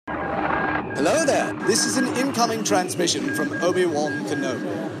Hello there. This is an incoming transmission from Obi-Wan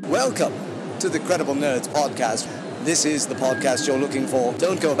Kenobi. Welcome to the Credible Nerds podcast. This is the podcast you're looking for.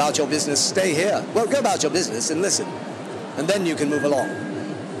 Don't go about your business, stay here. Well, go about your business and listen. And then you can move along.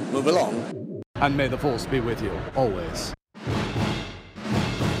 Move along. And may the Force be with you, always.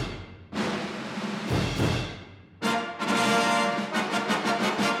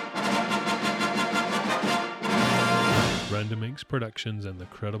 Random Inc. Productions and the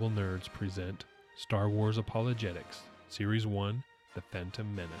Credible Nerds present Star Wars Apologetics, Series 1, The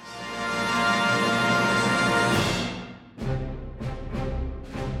Phantom Menace.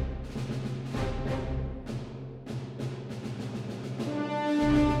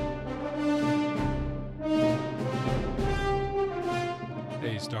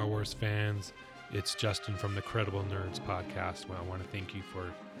 Hey Star Wars fans, it's Justin from the Credible Nerds podcast. Well, I want to thank you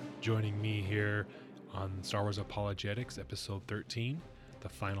for joining me here on Star Wars Apologetics, Episode 13, The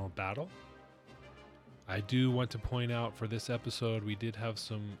Final Battle. I do want to point out for this episode, we did have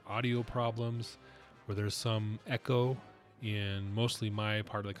some audio problems where there's some echo in mostly my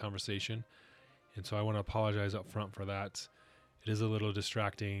part of the conversation. And so I want to apologize up front for that. It is a little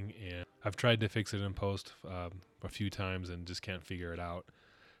distracting, and I've tried to fix it in post a few times and just can't figure it out.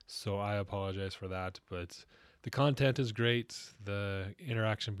 So I apologize for that, but the content is great. The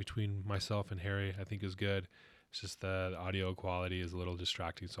interaction between myself and Harry, I think, is good. It's just the audio quality is a little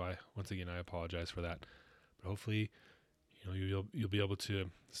distracting. So I apologize for that. But hopefully, you'll be able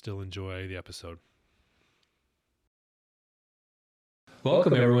to still enjoy the episode.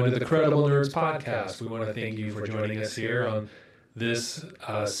 Welcome everyone to the Credible Nerds podcast. We want to thank you for joining us here on this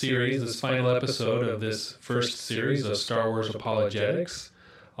series, this final episode of this first series of Star Wars Apologetics,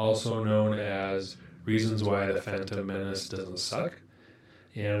 also known as Reasons Why the Phantom Menace Doesn't Suck.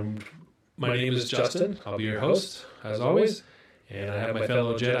 And my name is Justin. I'll be your host, as always. And I have my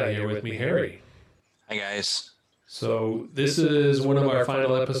fellow Jedi here with me, Harry. Hi, guys. So this is one of our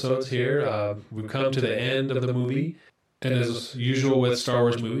final episodes here. We've come to the end of the movie. And as usual with Star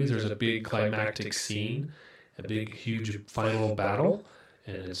Wars movies, there's a big climactic scene, a big, huge final battle.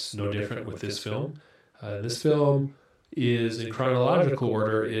 And it's no different with this film. This film is in chronological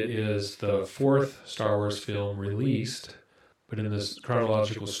order. It is the fourth Star Wars film released, but in this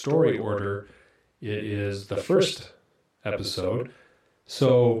chronological story order, it is the first episode.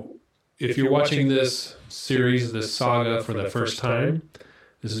 So if you're watching this series, this saga for the first time,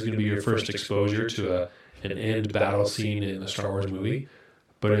 this is going to be your first exposure to an end battle scene in a Star Wars movie.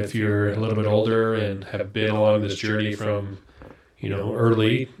 But if you're a little bit older and have been along this journey from,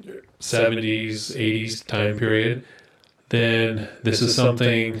 early 70s, 80s time period, then this is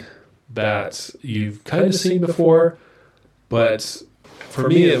something that you've kind of seen before, but for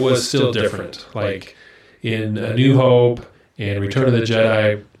me it was still different. Like in A New Hope and Return of the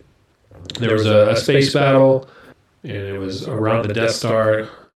Jedi, there was a space battle, and it was around the Death Star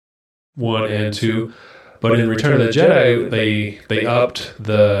 1 and 2. But in Return of the Jedi, they upped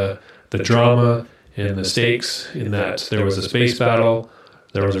the drama and the stakes in that there was a space battle,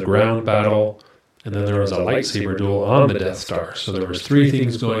 there was a ground battle, and then there was a lightsaber duel on the Death Star. So there was three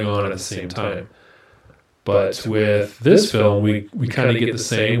things going on at the same time. But with this film, we kind of get the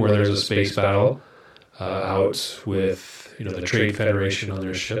same, where there's a space battle out with the Trade Federation on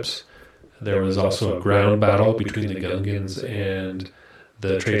their ships. There was also a ground battle between the Gungans and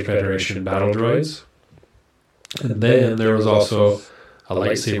the Trade Federation battle droids. And then there was also a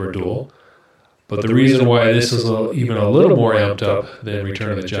lightsaber duel. But the reason why this is even a little more amped up than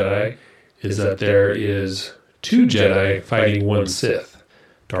Return of the Jedi is that there is two Jedi fighting one Sith,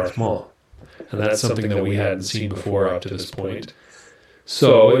 Darth Maul. And that's something that we hadn't seen before up to this point.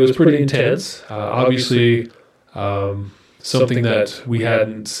 So it was pretty intense. Obviously, something that we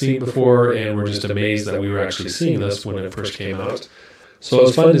hadn't seen before, and we're just amazed that we were actually seeing this when it first came out. So it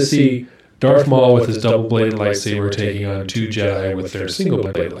was fun to see Darth Maul with his double-bladed lightsaber taking on two Jedi with their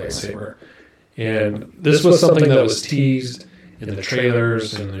single-bladed lightsaber. And this was something that was teased in the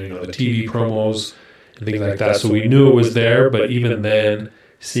trailers and the TV promos and things like that. So we knew it was there, but even then,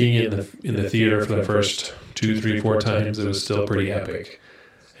 seeing it in the theater for the first 2, 3, 4 times, it was still pretty epic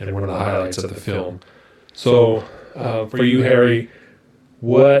and one of the highlights of the film. So for you, Harry,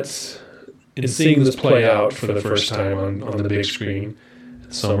 in seeing this play out for the first time on the big screen,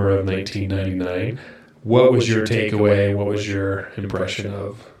 summer of 1999, what was your takeaway? What was your impression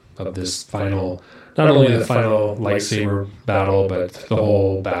of this final, not only the final lightsaber battle, but the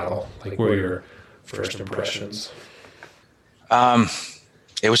whole battle? Like, what were your first impressions?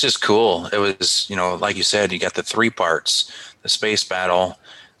 It was just cool. It was, like you said, you got the three parts: the space battle,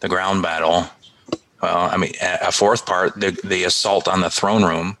 the ground battle. A fourth part, the assault on the throne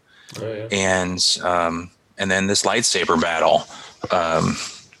room, Oh, yeah. And then this lightsaber battle.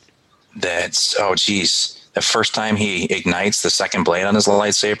 That's, oh geez, the first time he ignites the second blade on his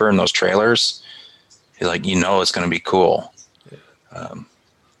lightsaber in those trailers, he's like, it's going to be cool.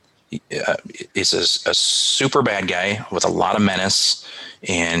 He's a super bad guy with a lot of menace,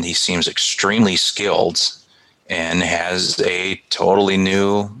 and he seems extremely skilled and has a totally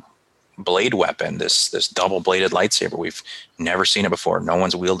new blade weapon, this double-bladed lightsaber. We've never seen it before. No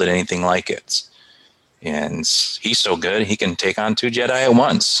one's wielded anything like it. And he's so good, he can take on 2 Jedi at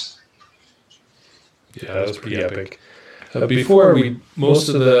once. Yeah, that was pretty epic. All of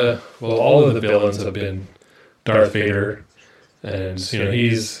the villains have been Darth Vader, and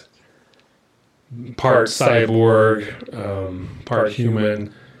he's part cyborg, part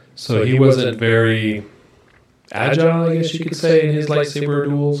human, so he wasn't very agile, I guess you could say, in his lightsaber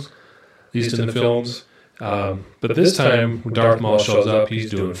duels, at least in the films. But this time, when Darth Maul shows up, he's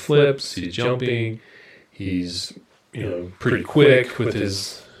doing flips, he's jumping, he's pretty quick with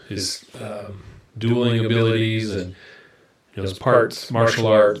his dueling abilities, and his part martial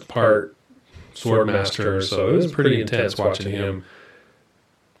art, part sword master. So it was pretty intense watching him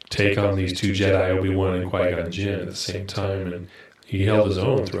take on these 2 Jedi, Obi-Wan and Qui-Gon Jinn, at the same time, and he held his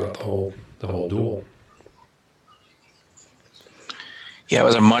own throughout the whole duel. Yeah, it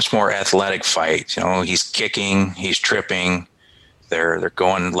was a much more athletic fight. He's kicking, he's tripping, they're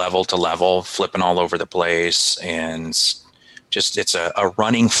going level to level, flipping all over the place, and just it's a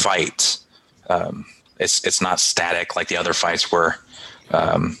running fight. It's not static like the other fights were,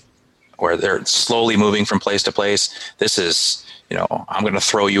 where they're slowly moving from place to place. This is, I'm going to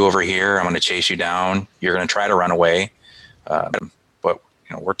throw you over here. I'm going to chase you down. You're going to try to run away. But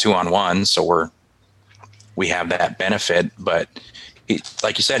we're 2-on-1, so we have that benefit. But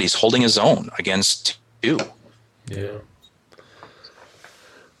like you said, he's holding his own against 2. Yeah.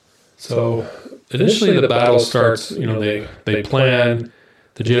 So initially the battle starts, they plan,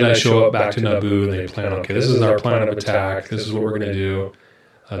 the Jedi show up back to Naboo, and they plan, okay, this is our plan of attack, this is what we're going to do.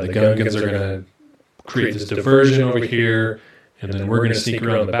 The Gungans are going to create this diversion over here, and then we're going to sneak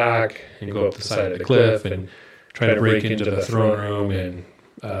around the back and go up the side of the cliff and try to break into the throne room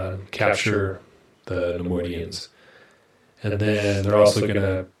and capture the Nemoidians. And then they're also going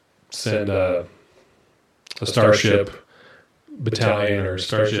to send a starship battalion or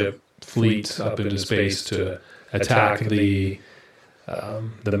starship fleet up into space to attack the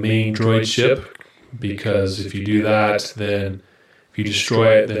main droid ship, because if you do that, then if you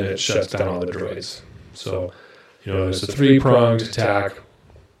destroy it, then it shuts down all the droids. So, it's a 3-pronged attack,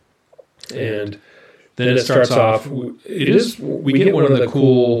 and then it starts off. We get one of the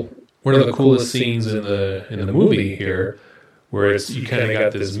coolest scenes in the movie here, where you kind of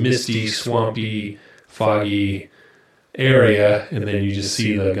got this misty, swampy, foggy area, and then you just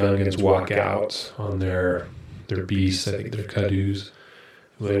see the Gungans walk out on their beasts. I think they're Kadoos.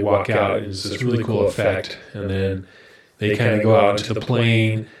 They walk out, and it's this really cool effect, and then they kind of go out into the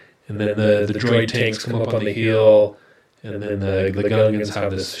plain, and then the droid tanks come up on the hill, and then the Gungans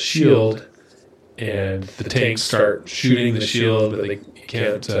have this shield, and the tanks start shooting the shield, but they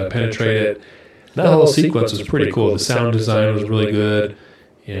can't penetrate it. That whole sequence was pretty cool. The sound design was really good,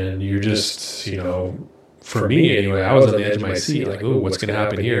 and you're just, for me anyway, I was on the edge of my seat, like, oh, what's going to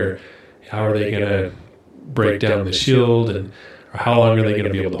happen here? How are they going to break down the shield, and or how long are they going to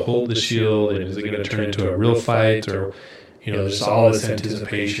be able to hold the shield, and is it going to turn into a real fight, or just all this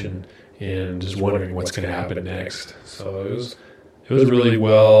anticipation and just wondering what's going to happen next. So it was a really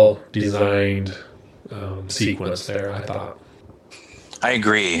well designed sequence there, I thought. I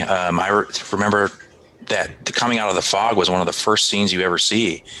agree. I remember that the coming out of the fog was one of the first scenes you ever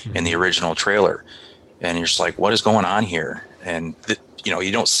see in the original trailer, and you're just like, what is going on here? And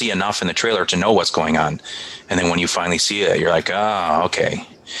you don't see enough in the trailer to know what's going on, and then when you finally see it, you're like, oh, okay.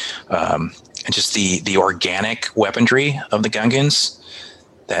 And just the organic weaponry of the Gungans,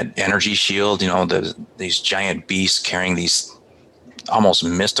 that energy shield, these giant beasts carrying these almost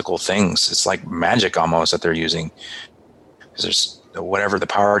mystical things. It's like magic almost that they're using, because there's whatever the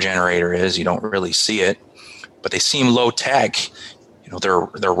power generator is, you don't really see it, but they seem low tech.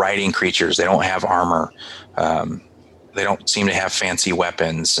 They're riding creatures. They don't have armor. They don't seem to have fancy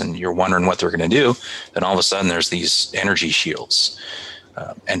weapons, and you're wondering what they're going to do. Then all of a sudden there's these energy shields,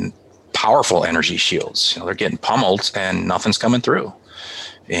 and powerful energy shields. They're getting pummeled and nothing's coming through.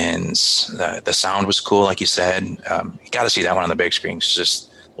 And the sound was cool, like you said. You got to see that one on the big screen. It's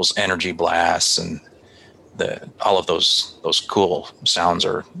just those energy blasts and all of those cool sounds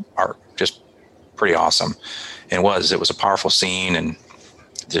are just pretty awesome. And it was a powerful scene, and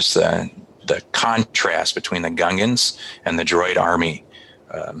just the contrast between the Gungans and the droid army.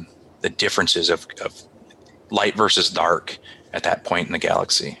 the differences of light versus dark at that point in the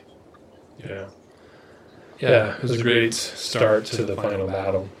galaxy. Yeah. Yeah, it was a great start to the final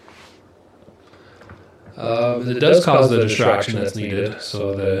battle. It does cause the distraction that's needed.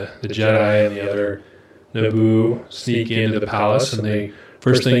 So the Jedi and the other Naboo sneak into the palace, and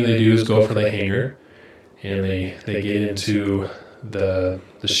first thing they do is go for the hangar, and they get into the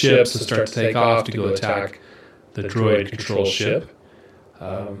ships and start to take off to go attack the droid control ship.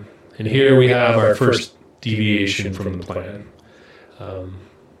 And here we have our first deviation from the plan.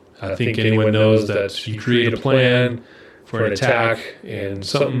 I think anyone knows that you create a plan for an attack, and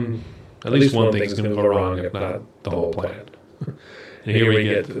at least one thing is going to go wrong, if not the whole plan. And here we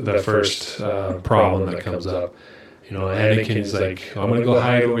get the first problem that comes up. Anakin's like, I'm going to go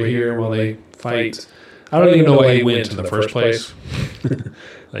hide over here while they fight. I don't even know why he went in the first place.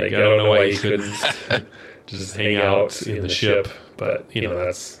 I don't know why he couldn't just hang out in the ship. But,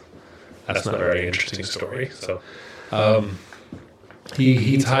 that's not a very interesting story. So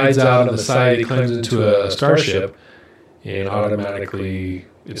he hides out on the side. He climbs into a starship, and automatically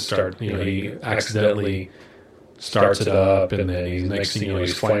he accidentally starts it up, and then next thing you know,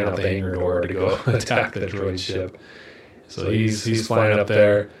 he's flying out the hangar door to go attack the droid ship. So he's flying up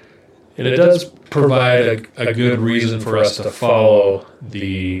there, and it does provide a good reason for us to follow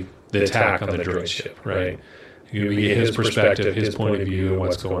the attack on the droid ship, right? We get his perspective, his point of view, and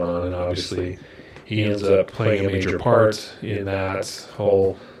what's going on, and obviously he ends up playing a major part in that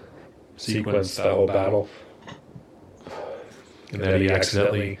whole sequence, that whole battle. And then he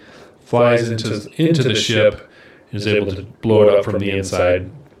accidentally flies into the ship and is able to blow it up from the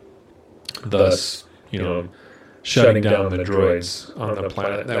inside, thus, shutting down the droids on the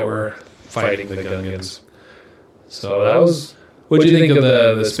planet that were fighting the Gungans. So that was... What do you think of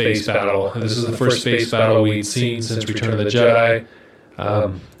the space battle? This is the first space battle we'd seen since Return of the Jedi.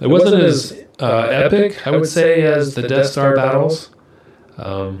 It wasn't as epic, I would say, as the Death Star battles.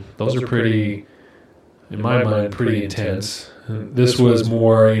 Those are pretty, in my mind, pretty intense. This was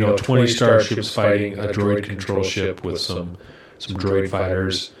more, 20 starships fighting a droid control ship with some droid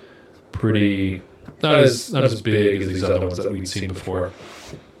fighters. Pretty, not as big as these other ones that we'd seen before.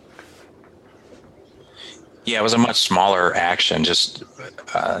 Yeah, it was a much smaller action. Just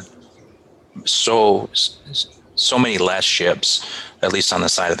so many less ships, at least on the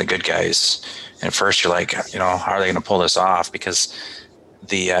side of the good guys. And at first, you're like, how are they going to pull this off? Because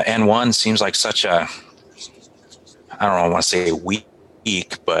the N1 seems like such a, I don't know, I want to say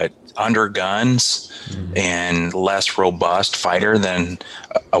weak, but under guns and less robust fighter than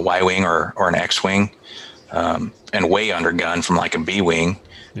a Y-wing or an X-wing, and way under gun from like a B-wing.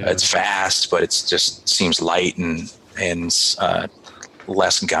 Yeah. It's fast, but it's just seems light and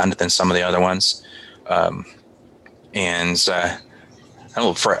less gunned than some of the other ones. I don't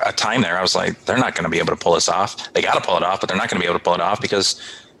know, for a time there, I was like, they're not going to be able to pull this off. They got to pull it off, but they're not going to be able to pull it off because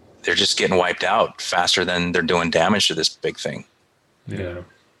they're just getting wiped out faster than they're doing damage to this big thing. Yeah.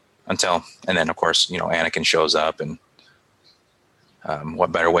 And then of course, Anakin shows up, and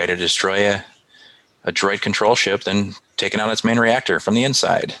what better way to destroy a droid control ship than taking out its main reactor from the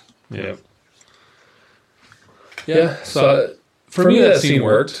inside. Yeah. Yeah. So for me, that scene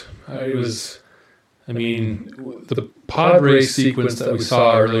worked. The pod race sequence that we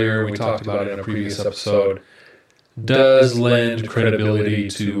saw earlier, we talked about it in a previous episode, does lend credibility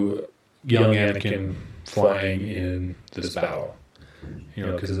to young Anakin flying in this battle.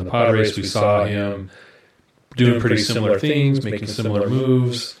 Because in the pod race, we saw him doing pretty similar things, making similar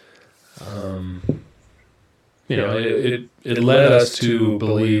moves. It led us to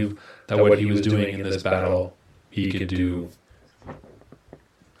believe that what he was doing in this battle, he could do.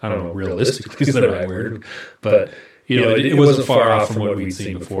 I don't know, realistically is the right word, but it wasn't far off from what we'd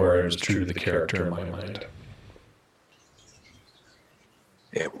seen before. It was true to the character in my mind.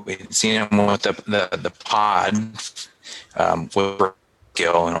 Yeah, we'd seen him with the pod with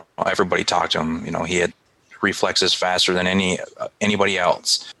Gil, and everybody talked to him. He had reflexes faster than anybody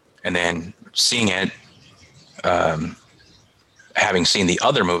else, and then seeing it. Having seen the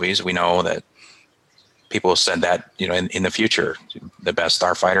other movies, we know that people said that, in the future, the best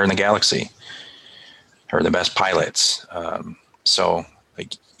starfighter in the galaxy or the best pilots. So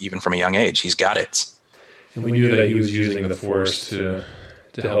like, even from a young age, he's got it. And we knew that he was using the Force to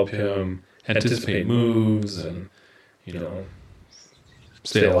help him anticipate moves and,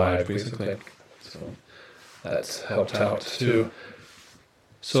 stay alive, basically. So that's helped out too.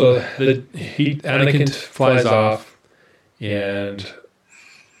 So Anakin flies off, and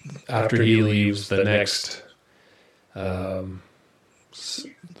after he leaves, the next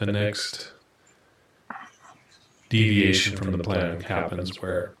deviation from the plan happens,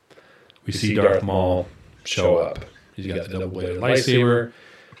 where we see Darth Maul show up. He's got the double-bladed lightsaber,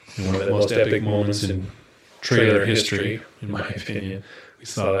 and one of the most epic moments in trailer history, in my opinion. We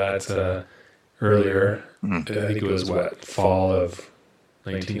saw that earlier. I think it was, fall of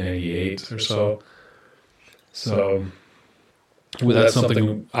 1998 or so. So that's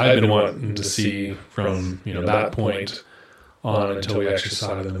something I've been wanting to see from that point on until we actually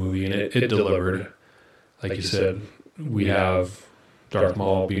saw it in the movie, and it delivered. Like you said, we have Darth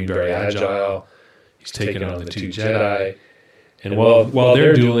Maul being very agile. He's taking on the two Jedi, and while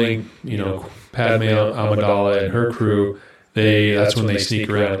they're dueling, Padme Amidala and her crew, that's when they sneak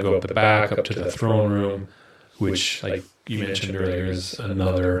around and go up the back, up to the throne room, which, like you mentioned earlier, is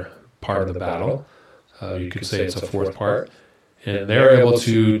another part of the battle. You could say it's a fourth part. And they're able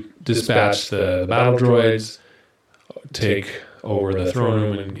to dispatch the battle droids, take over the throne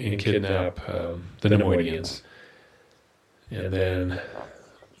room, and kidnap the Neimoidians. And then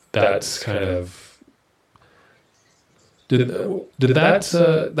that's kind of... Did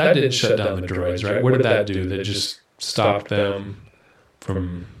that didn't shut down the droids, right? What did that do? That just stopped them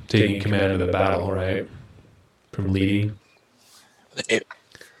from taking command of the battle, right? From leading?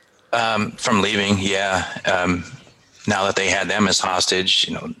 From leaving, yeah. Now that they had them as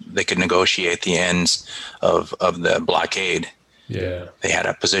hostage, they could negotiate the ends of the blockade. Yeah. They had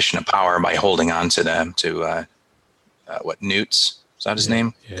a position of power by holding on to them to, Newt's? Is that his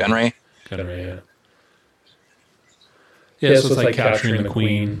name? Yeah. Gunray? Gunray, yeah. Yeah, so it's like capturing the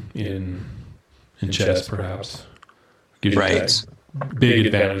queen in chess, perhaps. Gives you that big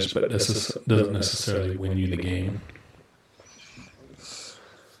advantage, but doesn't necessarily win you the game.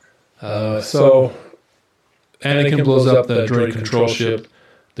 So Anakin blows up the droid control ship.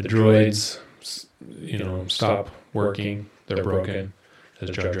 The droids, stop working. They're broken, as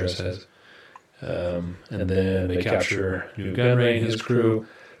Jar Jar says. And then they capture Nute Gunray and his crew.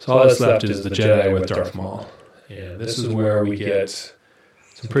 So all that's left is the Jedi with Darth Maul. And this is where we get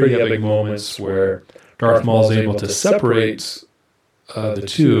some pretty epic moments where Darth Maul is able to separate the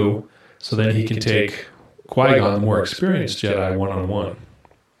two, so then he can take Qui-Gon, the more experienced Jedi, one-on-one.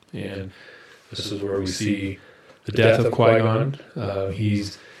 And this is where we see the death of Qui-Gon. He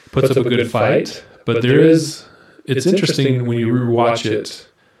puts up a good fight, but it's interesting when you rewatch it.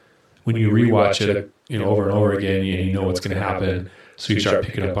 When you rewatch it, over and over again, you know what's going to happen. So you start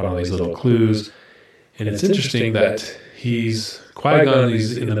picking up on all these little clues. And it's interesting that Qui-Gon,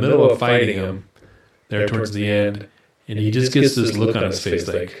 he's in the middle of fighting him there towards the end, and he just gets this look on his face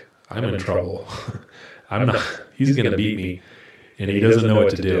like, I'm in trouble. He's going to beat me. And he doesn't know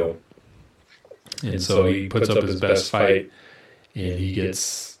what to do. And so he puts up his best fight, and he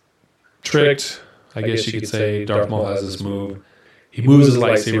gets tricked. I guess you could say Darth Maul has this move. He moves his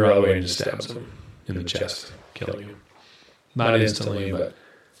lightsaber out of the way and just stabs him in the chest, killing him. Not instantly, but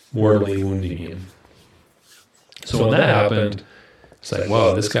mortally wounding him. So when that happened, it's like,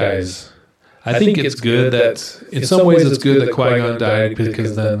 wow, this guy's... I think it's good that... In some ways, it's good that Qui-Gon died,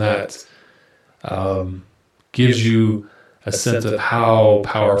 because then that gives you a sense of how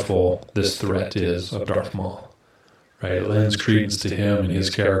powerful this threat is of Darth Maul. Right? It lends credence to him and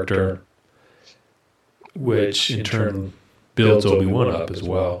his character, which in turn builds Obi-Wan up as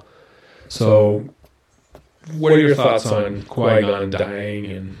well. So, what are your thoughts on Qui-Gon dying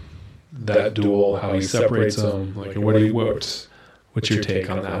and that duel, how he separates them? Like, what's your take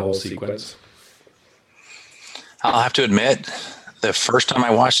on that whole sequence? I'll have to admit, the first time I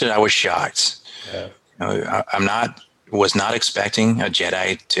watched it, I was shocked. Yeah. Was not expecting a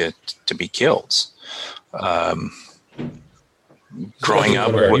Jedi to be killed. Growing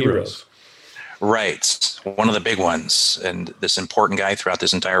up, heroes. Right, one of the big ones, and this important guy throughout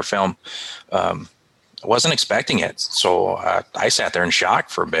this entire film. I wasn't expecting it, so I sat there in shock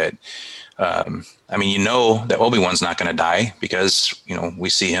for a bit. I mean, that Obi-Wan's not going to die because we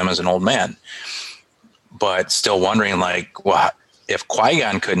see him as an old man, but still wondering, like, well, if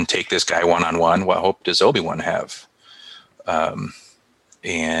Qui-Gon couldn't take this guy one-on-one, what hope does Obi-Wan have?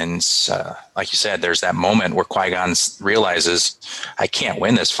 And like you said, there's that moment where Qui-Gon realizes, I can't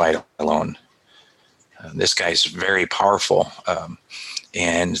win this fight alone. This guy's very powerful.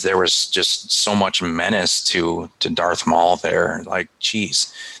 And there was just so much menace to Darth Maul there. Like,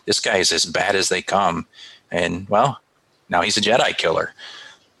 geez, this guy is as bad as they come. And, well, now he's a Jedi killer.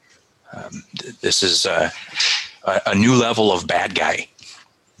 This is a new level of bad guy.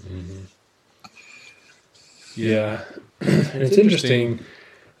 Mm-hmm. Yeah. And it's interesting.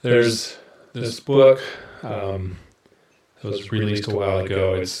 There's this book that was released a while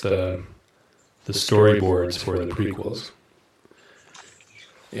ago. It's the storyboards for the prequels.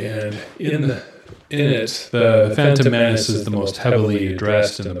 And in it, the Phantom Menace is the most heavily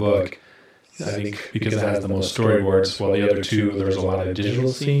addressed in the book. I think because it has the most storyboards, while the other two, there's a lot of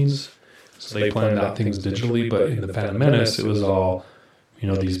digital scenes. So they planned out things digitally, but in the Phantom Menace, it was all,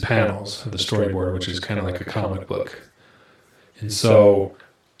 these panels of the storyboard, which is kind of like a comic book. And so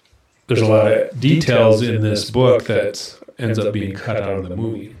there's a lot of details in this book that ends up being cut out of the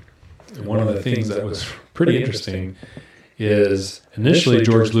movie. And one of the things that was pretty interesting is initially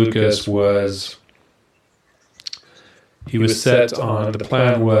George Lucas was set on, the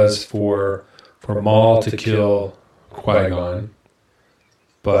plan was for Maul to kill Qui-Gon,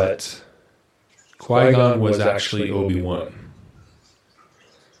 but Qui-Gon was actually Obi-Wan.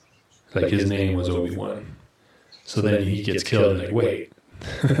 Like his name was Obi-Wan. So then he gets killed and like, wait,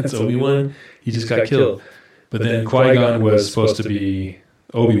 that's Obi-Wan? He just got killed. But then Qui-Gon was supposed to be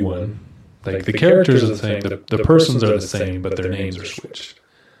Obi-Wan. Like the characters are the same, the persons are the same, but their names are switched.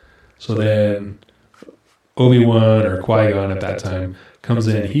 So then Obi-Wan or Qui-Gon at that time comes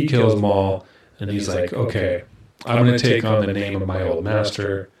in, he kills Maul, and he's like, okay, I'm going to take on the name of my old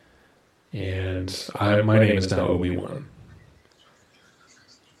master, and my name is now Obi-Wan.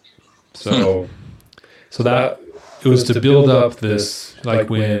 So that, it was to build up this, like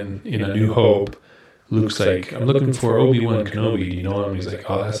when in A New Hope, Luke's like, I'm looking for Obi-Wan Kenobi, do you know him? He's like,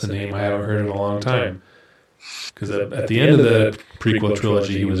 oh, that's a name I haven't heard in a long time. Because at the end of the prequel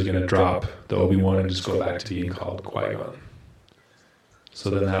trilogy, he was going to drop the Obi-Wan and just go back to being called Qui-Gon.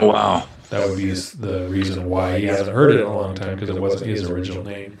 So then that would be the reason why he hasn't heard it in a long time, because it wasn't his original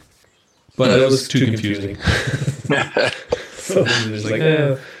name. But it was too confusing. So then he's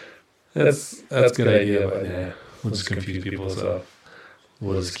like, that's a good idea, but we'll just confuse people, so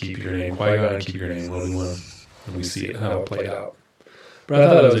we'll just keep your name Qui-Gon and keep your name Obi-Wan, and we see how it played out. But I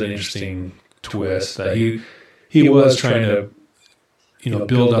thought that was an interesting twist, that he was trying to,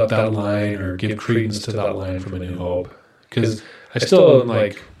 build up that line or give credence to that line from A New Hope. Because I still am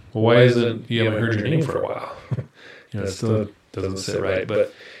like, well, why isn't you haven't heard your name for a while? It still doesn't sit right.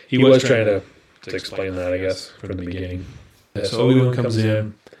 But he was trying to explain that, I guess, from the beginning. So Obi-Wan comes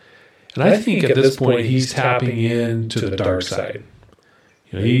in, and I think at this point he's tapping into the dark side.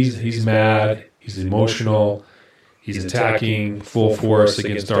 He's mad, he's emotional, he's attacking full force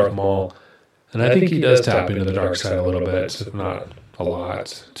against Darth Maul. And I think he does tap into the dark side a little bit, if not a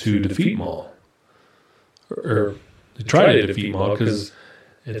lot, to defeat Maul. Or to try to defeat Maul, because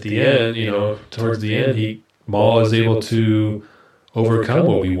at the end, towards the end, Maul is able to overcome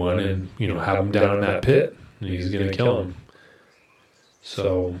Obi-Wan and, have him down in that pit, and he's going to kill him.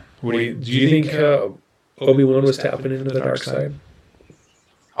 So, do you think Obi-Wan was tapping into the dark side?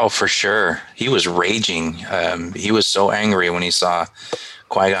 Oh, for sure. He was raging. He was so angry when he saw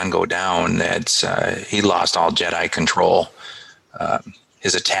Qui-Gon go down that he lost all Jedi control.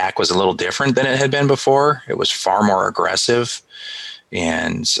 His attack was a little different than it had been before. It was far more aggressive,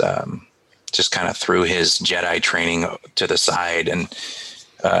 and just kind of threw his Jedi training to the side. And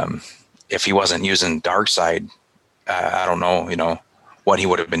if he wasn't using dark side, I don't know, what he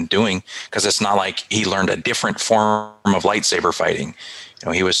would have been doing, because it's not like he learned a different form of lightsaber fighting.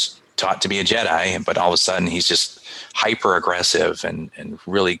 He was taught to be a Jedi, but all of a sudden he's just hyper aggressive and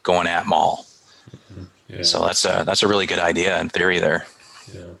really going at Maul. Yeah. So that's a really good idea in theory there.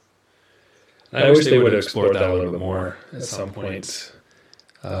 Yeah. I wish they would have explored that a little bit more at some point.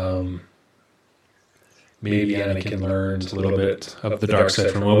 Maybe Anakin learns a little bit of the dark side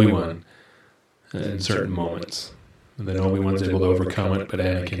from Obi-Wan in certain moments. And then Obi-Wan's able to overcome it, but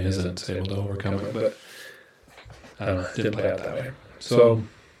Anakin isn't able to overcome it. But I don't know, it didn't play out that way. So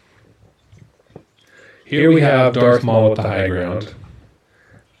here we have Darth Maul with the high ground,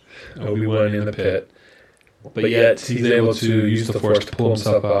 Obi-Wan in the pit, but yet he's able to use the Force to pull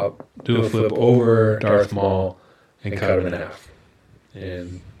himself up, do a flip over Darth Maul, and cut him in half.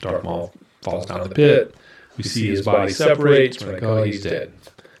 And Darth Maul falls down the pit. We see his body separate. We're like, oh, he's dead.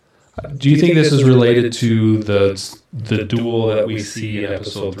 Do you think this is related to the duel that we see in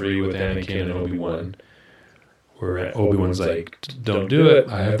Episode 3 with Anakin and Obi-Wan, where Obi-Wan's like, don't do it,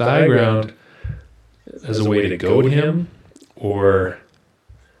 I have the high ground, as a way to goad him? Or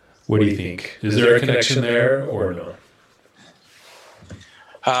what do you think? Is there a connection there or no?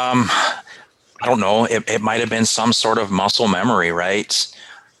 I don't know. It might have been some sort of muscle memory, right?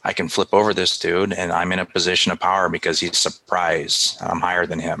 I can flip over this dude and I'm in a position of power because he's surprised I'm higher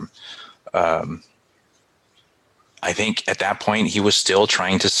than him. I think at that point he was still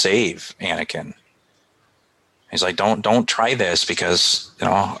trying to save Anakin. He's like, don't try this, because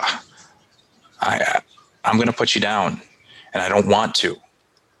I'm going to put you down, and I don't want to.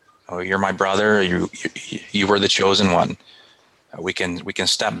 Oh, you're my brother. You were the chosen one. We can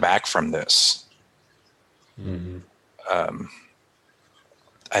step back from this. Mm-hmm.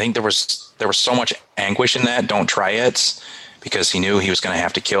 I think there was so much anguish in that. Don't try it, because he knew he was going to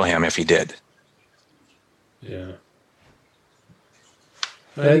have to kill him if he did. Yeah.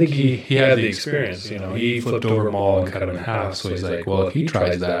 I think he had the experience. He flipped over Maul and cut him in half. So he's like, well, if he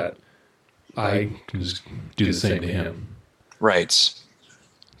tries that, I can just do the same to him. Right.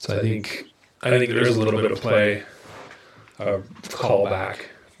 So I think there's a little bit of play, callback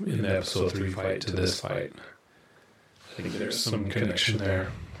in the episode 3 fight to this fight. I think there's some connection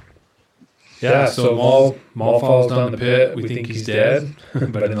there. Yeah, so Maul falls down the pit. We think he's dead,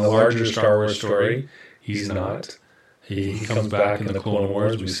 but in the larger Star Wars story, he's not. He comes back in the Clone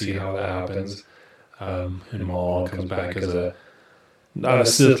Wars. We see how that happens. And Maul comes back as not a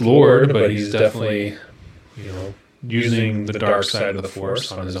Sith Lord, but he's definitely, using the dark side of the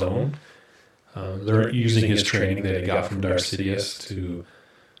Force on his own. They're using his training that he got from Darth Sidious to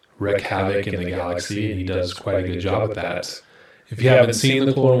wreak havoc in the galaxy, and he does quite a good job at that. If you haven't seen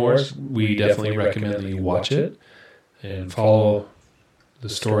the Clone Wars, we definitely recommend that you watch it and follow the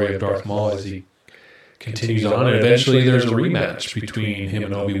story of Darth Maul as he continues on. And eventually there's a rematch between him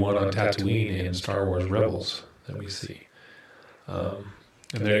and Obi-Wan on Tatooine in Star Wars Rebels that we see. And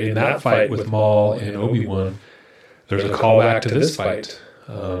in that fight with Maul and Obi-Wan, there's a callback to this fight.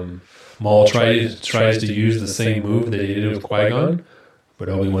 Maul tries to use the same move that he did with Qui-Gon, but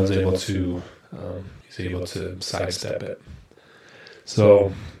Obi-Wan's able to sidestep it.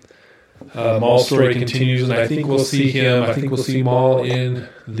 So Maul's story continues, and I think we'll see Maul in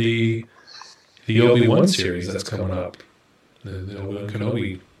the Obi-Wan series that's coming up, the Obi-Wan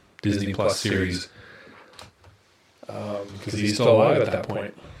Kenobi Disney Plus series, because he's still alive at that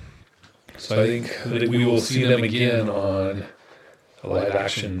point. So I think that we will see them again on a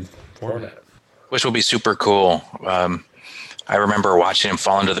live-action format, which will be super cool. I remember watching him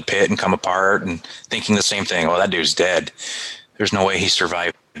fall into the pit and come apart and thinking the same thing. Oh, that dude's dead. There's no way he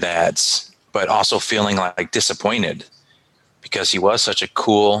survived that. But also feeling like disappointed because he was such a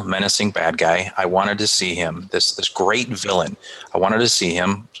cool, menacing bad guy. I wanted to see him, this great villain. I wanted to see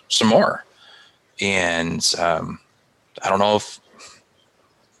him some more. And I don't know if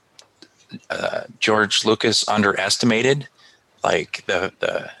George Lucas underestimated like the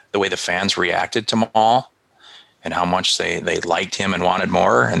way the fans reacted to Maul and how much they liked him and wanted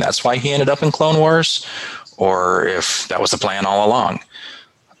more, and that's why he ended up in Clone Wars, or if that was the plan all along.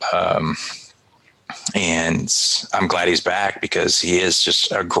 And I'm glad he's back because he is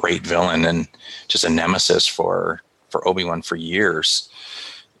just a great villain and just a nemesis for Obi-Wan for years.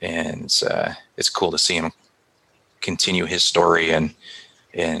 And it's cool to see him continue his story and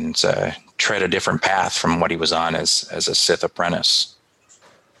tread a different path from what he was on as a Sith apprentice.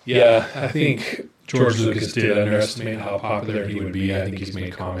 Yeah, I think George Lucas did underestimate how popular he would be. I think he's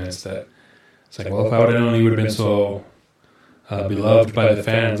made comments that it's like, well, if I would have known he would have been so beloved by the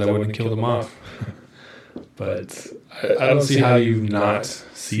fans, I wouldn't have killed him off. But I don't see how you not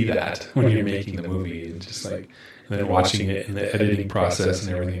see that when you're making the movie. And just like, and then watching it in the editing process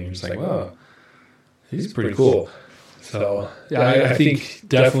and everything, you're just like, wow, he's pretty cool. So yeah, I think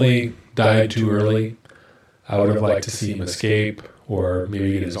definitely died too early. I would have liked to see him escape or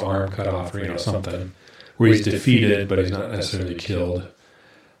maybe get his arm cut off or something where he's defeated but he's not necessarily killed.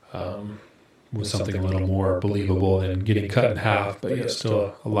 With something a little more believable than getting cut in half but yet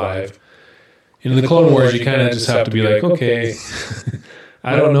still alive. In the Clone Wars, you kind of just have to be like, okay,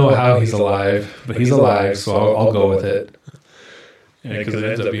 I don't know how he's alive, but he's alive, so I'll go with it. Because it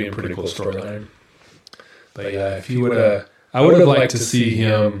ends up being a pretty cool storyline. But yeah, if you I would have liked to see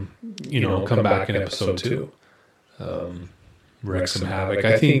him, come back in episode 2, wreak some havoc. I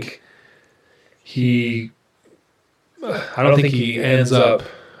don't think he ends up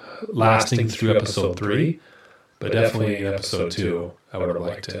lasting through episode 3, but definitely in episode 2, I would have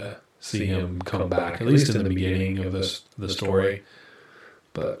liked to see him come back, at least in the beginning of the story.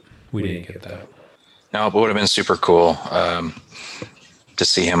 But we didn't get that. No, but it would have been super cool to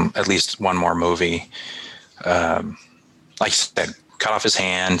see him at least one more movie. Like I said, cut off his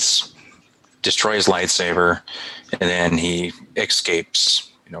hands, destroy his lightsaber, and then he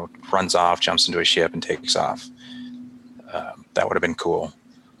escapes, runs off, jumps into a ship, and takes off. That would have been cool.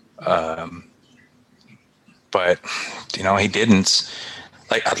 But, he didn't.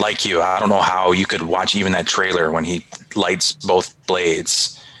 Like you, I don't know how you could watch even that trailer when he lights both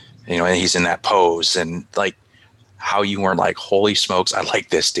blades, and he's in that pose, and like how you weren't like, holy smokes, I like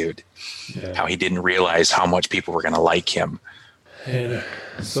this dude. Yeah. How he didn't realize how much people were going to like him. And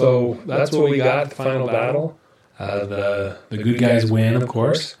so that's what we got, the final battle. The good guys win, of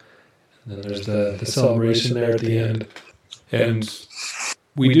course. And then there's the celebration there at the end. And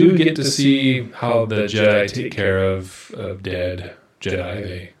we do get to see how the Jedi take care of dead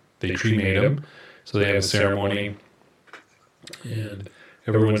Jedi. They cremate him, so they have a ceremony, and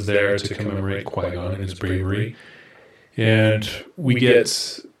everyone's there to commemorate Qui-Gon and his bravery. And we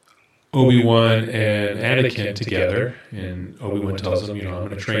get Obi-Wan and Anakin together, and Obi-Wan tells him, I'm going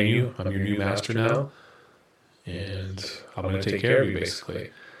to train you. I'm your new master now, and I'm going to take care of you,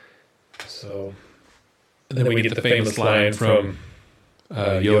 basically. So, and then we get the famous line from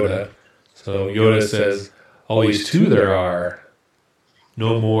Yoda. So Yoda says, "Always two there are,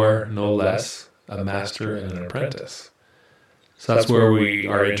 no more, no less, a master and an apprentice." So that's where we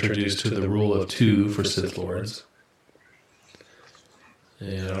are introduced to the rule of two for Sith Lords.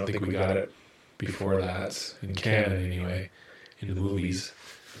 And I don't think we got it before that, in canon anyway, in the movies.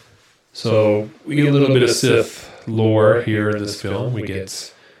 So we get a little bit of Sith lore here in this film. We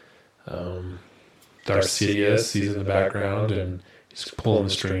get Darth Sidious, he's in the background, and he's pulling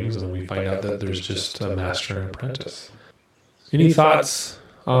the strings, and we find out that there's just a master and apprentice. Any thoughts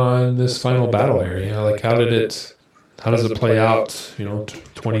on this final battle area? How does it play out,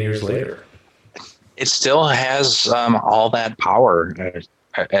 20 years later? It still has all that power,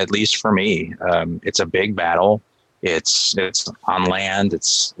 at least for me. It's a big battle. It's on land.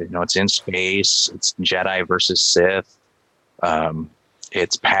 It's in space. It's Jedi versus Sith.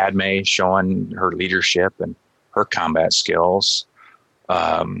 It's Padme showing her leadership and her combat skills.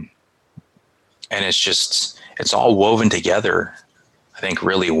 And it's all woven together, I think,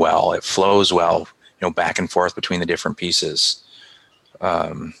 really well. It flows well, back and forth between the different pieces.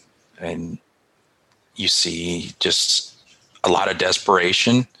 And you see just a lot of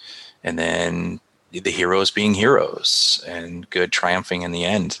desperation, and then the heroes being heroes and good triumphing in the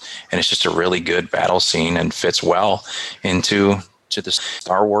end. And it's just a really good battle scene and fits well into the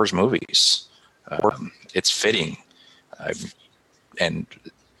Star Wars movies. It's fitting. And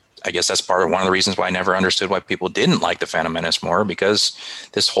I guess that's one of the reasons why I never understood why people didn't like The Phantom Menace more, because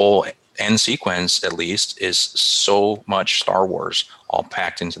this whole end sequence, at least, is so much Star Wars all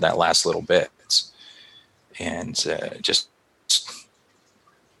packed into that last little bit. And just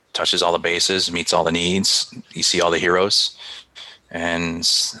touches all the bases, meets all the needs. You see all the heroes, and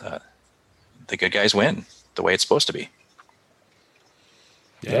the good guys win the way it's supposed to be.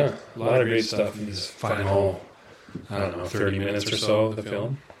 Yeah, a lot of great stuff in this final, 30 minutes or so of the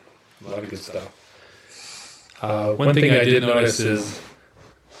film. A lot of good stuff. One thing I did notice is,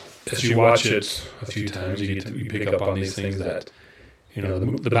 as you watch it a few times, you pick up on these things that,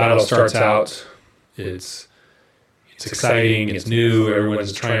 the battle starts out, it's exciting, it's new,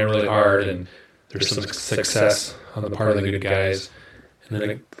 everyone's trying really hard, and there's some success on the part of the good guys. And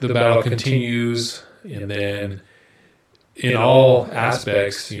then the battle continues, and then in all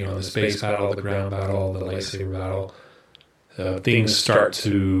aspects, the space battle, the ground battle, the lightsaber battle, things start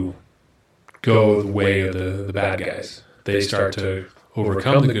to go the way of the bad guys. They start to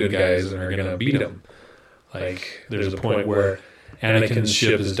overcome the good guys and are going to beat them. Like, there's a point where Anakin's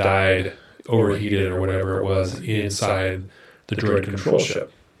ship has died, overheated or whatever it was, inside the droid control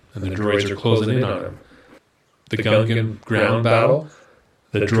ship, and the droids are closing in on him. The Gungan ground battle,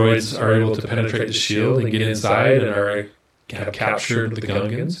 the droids are able to penetrate the shield and get inside and have captured the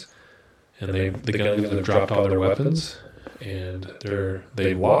Gungans, and the Gungans have dropped all their weapons, and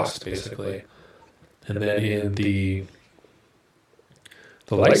they've lost, basically. And then in the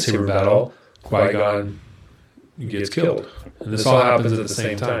lightsaber battle, Qui-Gon gets killed, and this all happens at the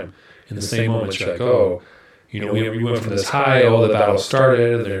same time. In the same moment, you're like, we went from this high, the battle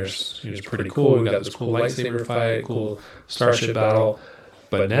started, and it's pretty cool, we got this cool lightsaber fight, cool starship battle,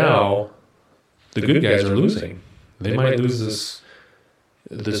 but now the good guys are losing. They might lose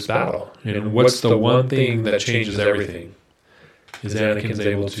this battle. And what's the one thing that changes everything? Is Anakin's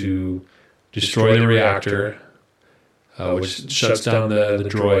able to destroy the reactor, which shuts down the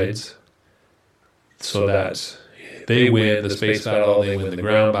droids, so that they win the space battle, they win the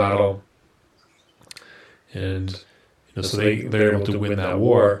ground battle, and so they're able to win that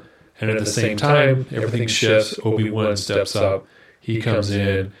war. And at the same time, everything shifts. Obi-Wan steps up, he comes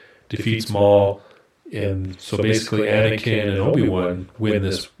in, defeats Maul, and so basically Anakin and Obi-Wan win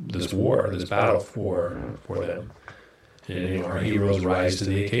this war, this battle for them. And our heroes rise to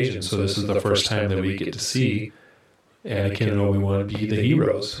the occasion. So this is the first time that we get to see Anakin and Obi-Wan be the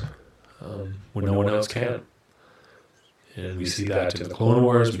heroes when no one else can. And we see that in the Clone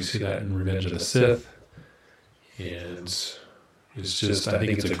Wars. We see that in Revenge of the Sith. And it's just, I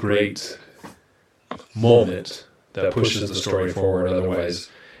think it's a great moment that pushes the story forward. Otherwise,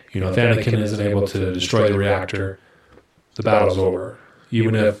 if Anakin isn't able to destroy the reactor, the battle's over.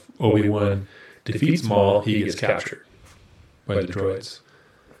 Even if Obi-Wan defeats Maul, he gets captured by the droids.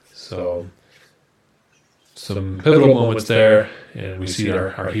 So some pivotal moments there, and we see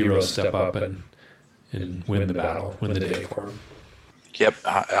our heroes step up and win the battle, win the day for them. Yep,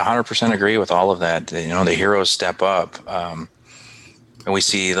 100% agree with all of that. The heroes step up, and we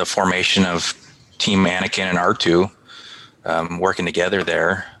see the formation of Team Anakin and R2 working together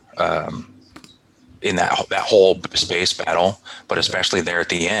there in that whole space battle, but especially there at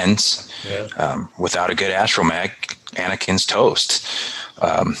the end. Yeah. Without a good astromech, Anakin's toast.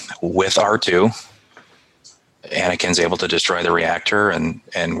 With R2, Anakin's able to destroy the reactor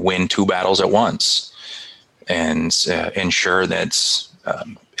and win 2 battles at once, and ensure that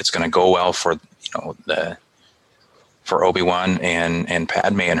it's going to go well for for Obi-Wan and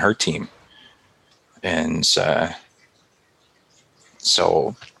Padme and her team. And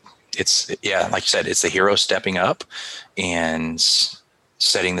so it's, like you said, it's the hero stepping up and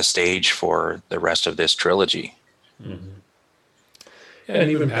setting the stage for the rest of this trilogy. Mm-hmm. Yeah,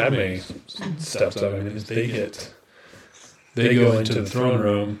 and even Padme steps up. I mean, they go into the throne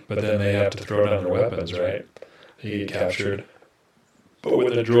room, but then they have to throw down their weapons, right? They get captured. But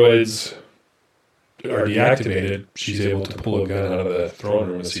when the droids are deactivated, she's able to pull a gun out of the throne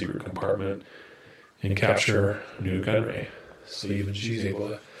room, a secret compartment, and capture New Gunray. So even she's able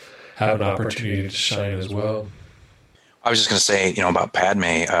to have an opportunity to shine as well. I was just going to say, about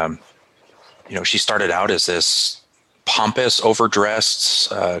Padme, she started out as this pompous,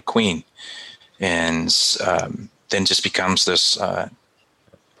 overdressed queen, and then just becomes this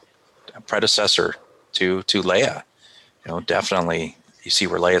predecessor to Leia. Definitely you see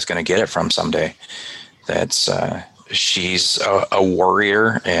where Leia's going to get it from someday. That's she's a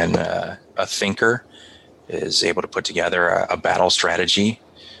warrior and a thinker, is able to put together a battle strategy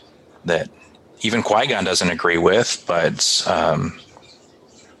that even Qui-Gon doesn't agree with, but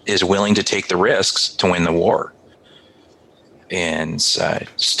is willing to take the risks to win the war, and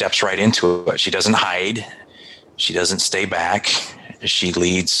steps right into it. She doesn't hide. She doesn't stay back. She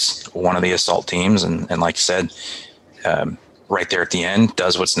leads one of the assault teams, and like you said, right there at the end,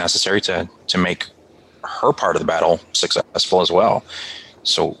 does what's necessary to make her part of the battle successful as well.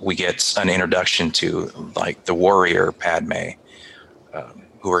 So we get an introduction to like the warrior Padme,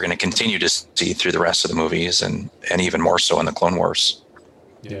 who we're going to continue to see through the rest of the movies, and even more so in the Clone Wars.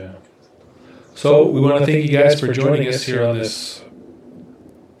 Yeah. So we want to thank you guys for joining us here on this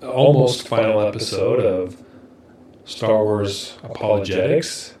almost final episode of Star Wars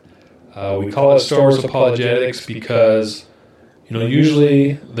Apologetics. We call it Star Wars Apologetics because,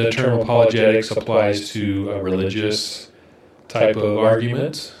 usually the term apologetics applies to a religious type of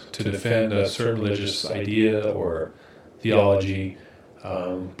argument to defend a certain religious idea or theology.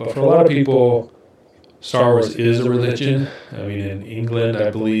 But for a lot of people, Star Wars is a religion. I mean, in England, I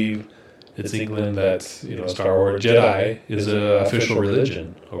believe it's England that, Star Wars Jedi is an official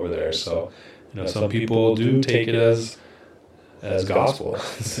religion over there. So, some people do take it as gospel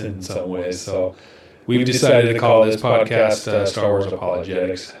in some ways. So we've decided to call this podcast Star Wars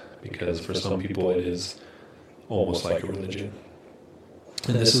Apologetics because for some people it is almost like a religion.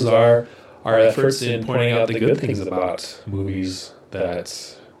 And this is our efforts in pointing out the good things about movies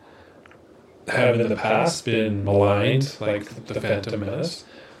that have in the past been maligned, like The Phantom Menace.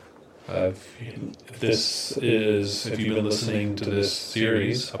 If you've been listening to this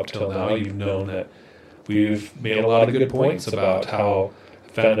series up till now, you've known that we've made a lot of good points about how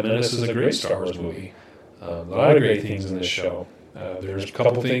Phantom Menace is a great Star Wars movie. A lot of great things in this show. There's a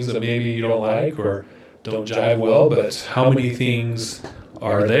couple things that maybe you don't like or don't jive well, but how many things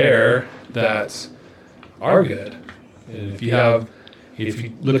are there that are good? And if you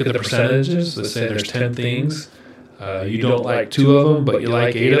look at the percentages, let's say there's 10 things, you don't like 2 of them, but you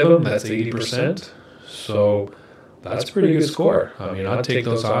like 8 of them, that's 80%. So that's a pretty good score. I mean, I'd take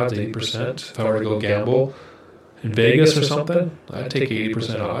those odds, 80%. If I were to go gamble in Vegas or something, I'd take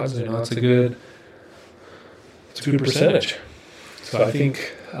 80% odds. That's a good percentage. So I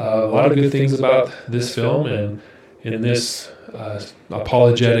think a lot of good things about this film, and in this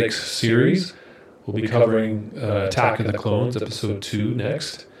apologetics series, we'll be covering Attack of the Clones, Episode 2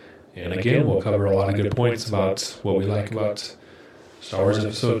 next. And again, we'll cover a lot of good points about what we like about Star Wars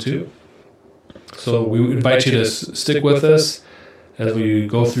Episode 2. So we invite you to stick with us as we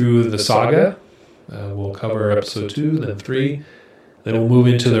go through the saga. We'll cover Episode 2, then 3. Then we'll move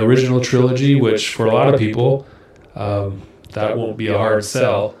into the original trilogy, which for a lot of people, that won't be a hard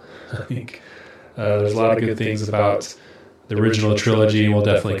sell. I think there's a lot of good things about the original trilogy, and we'll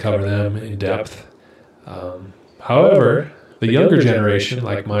definitely cover them in depth. However, the younger generation,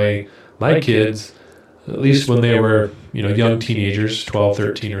 like my kids, at least when they were young teenagers, 12,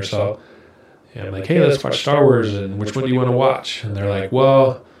 13 or so, and I'm like, hey, let's watch Star Wars, and which one do you want to watch? And they're like,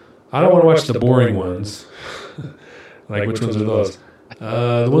 well, I don't want to watch the boring ones. Like, which ones are those?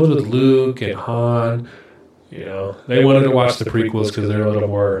 The ones with Luke and Han. You know, they wanted to watch the prequels because they're a little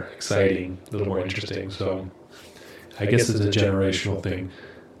more exciting, a little more interesting. So I guess it's a generational thing.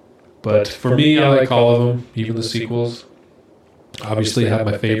 But for me, I like all of them, even the sequels. Obviously, I have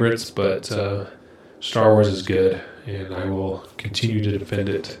my favorites, but Star Wars is good, and I will continue to defend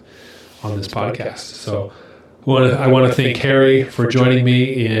it on this podcast. So I want to thank Harry for joining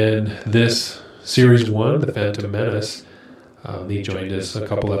me in this Series 1, The Phantom Menace. He joined us a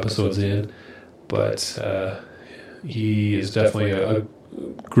couple episodes in, but he is definitely a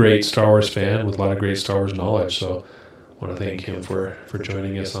great Star Wars fan with a lot of great Star Wars knowledge. So I want to thank him for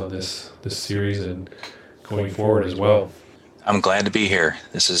joining us on this series and going forward as well. I'm glad to be here.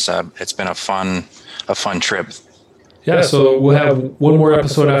 This is it's been a fun trip. Yeah, so we'll have one more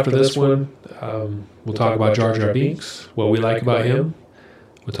episode after this one. We'll talk about Jar Jar Binks, what we like about him.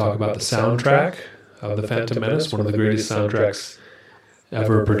 We'll talk about the soundtrack of The Phantom Menace, one of the greatest soundtracks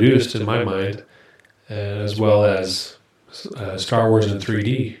ever produced in my mind, as well as Star Wars in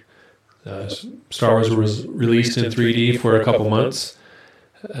 3D. Star Wars was released in 3D for a couple months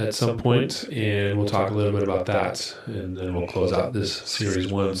at some point, and we'll talk a little bit about that, and then we'll close out this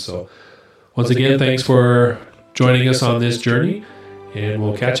Series 1. So once again, thanks for joining us on this journey, and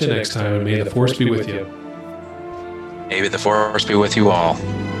we'll catch you next time, and may the Force be with you. May the Force be with you all.